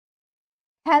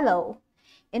Hello,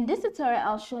 in this tutorial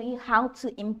I'll show you how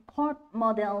to import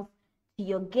models to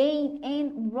your game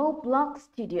in Roblox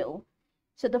Studio.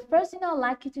 So the first thing I'd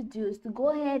like you to do is to go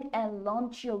ahead and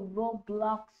launch your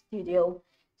Roblox Studio.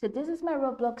 So this is my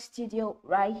Roblox Studio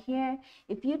right here.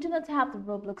 If you do not have the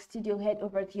Roblox Studio, head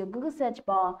over to your Google search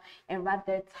bar and right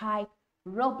there type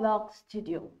Roblox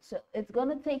Studio. So it's going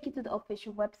to take you to the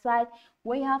official website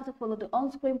where you have to follow the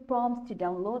on-screen prompts to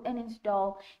download and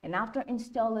install. And after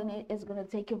installing it, it's going to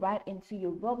take you right into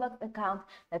your Roblox account.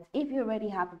 That's if you already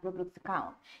have a Roblox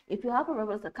account. If you have a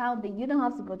Roblox account, then you don't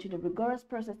have to go through the rigorous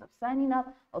process of signing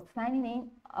up or signing in,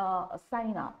 or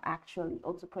signing up actually,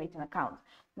 or to create an account.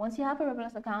 Once you have a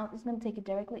Roblox account, it's going to take you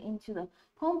directly into the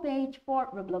homepage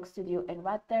for Roblox Studio, and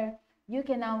right there you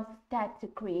can now start to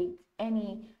create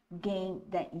any game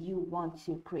that you want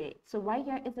to create. So right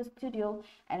here is the studio,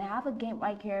 and I have a game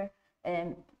right here,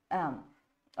 and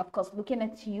of course looking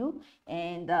at you,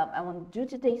 and I want to do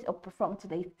today's or perform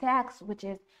today's task, which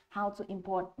is how to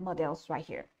import models right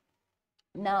here.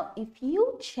 Now if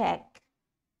you check,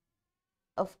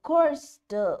 of course,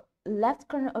 the left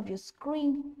corner of your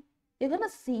screen, you're gonna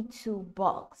see two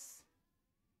boxes.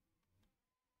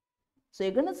 So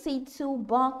you're gonna see two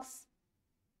boxes.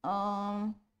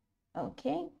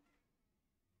 Okay,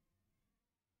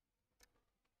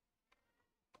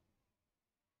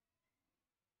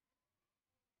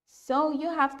 so you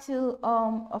have to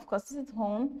of course this is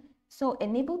home, so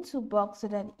enable toolbox so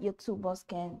that your toolbox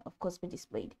can of course be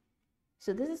displayed.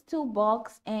 So this is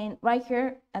toolbox, and right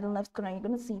here at the left corner you're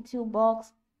going to see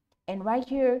toolbox, and right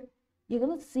here you're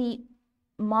going to see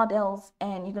models,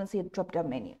 and you're going to see a drop down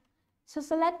menu. So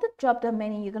select the drop down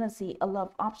menu. You're going to see a lot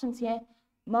of options here: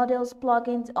 models,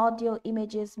 plugins, audio,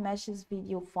 images, meshes,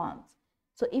 video, fonts.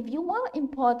 So if you want to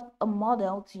import a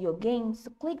model to your game, so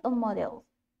click on models.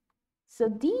 So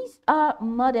these are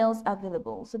models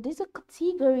available. So these are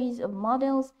categories of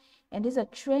models, and these are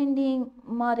trending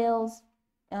models.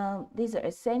 These are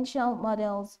essential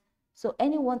models. So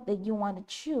anyone that you want to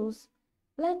choose,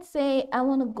 let's say I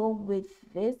want to go with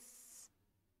this.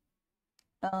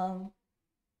 I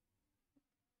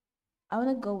want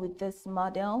to go with this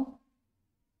model.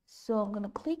 So I'm going to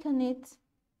click on it.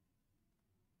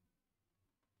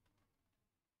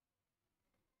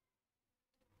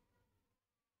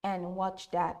 And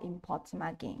watch that import to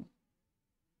my game.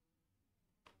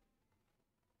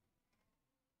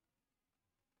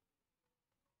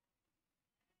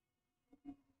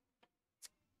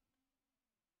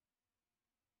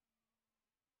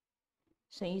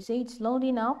 So you see it's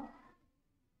loading up.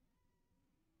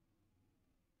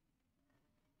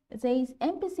 It says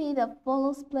NPC that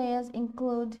follows players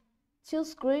include two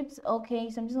scripts. Okay,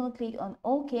 so I'm just going to click on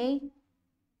OK.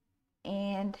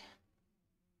 And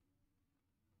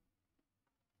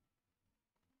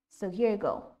so here you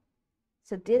go.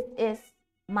 So this is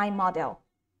my model.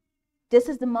 This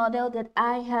is the model that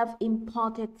I have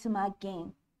imported to my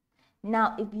game.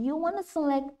 Now, if you want to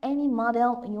select any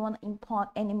model and you want to import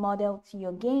any model to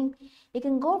your game, you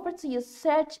can go over to your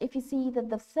search. If you see that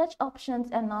the search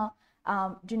options are not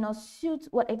do not suit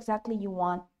what exactly you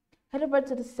want, head over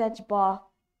to the search bar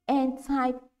and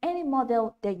type any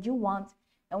model that you want.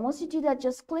 And once you do that,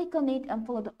 just click on it and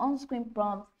follow the on-screen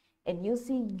prompt, and you'll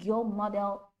see your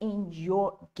model in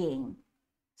your game.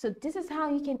 So this is how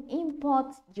you can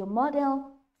import your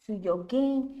model to your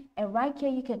game. And right here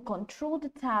you can control the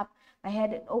tab by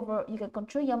heading over. You can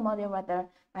control your model rather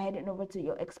by heading over to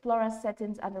your Explorer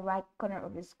settings at the right corner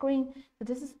of the screen. So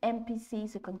this is NPC,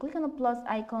 so you can click on the plus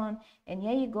icon, and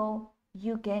here you go.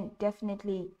 You can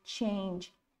definitely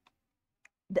change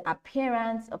the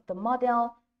appearance of the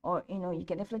model, or you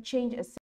can definitely change a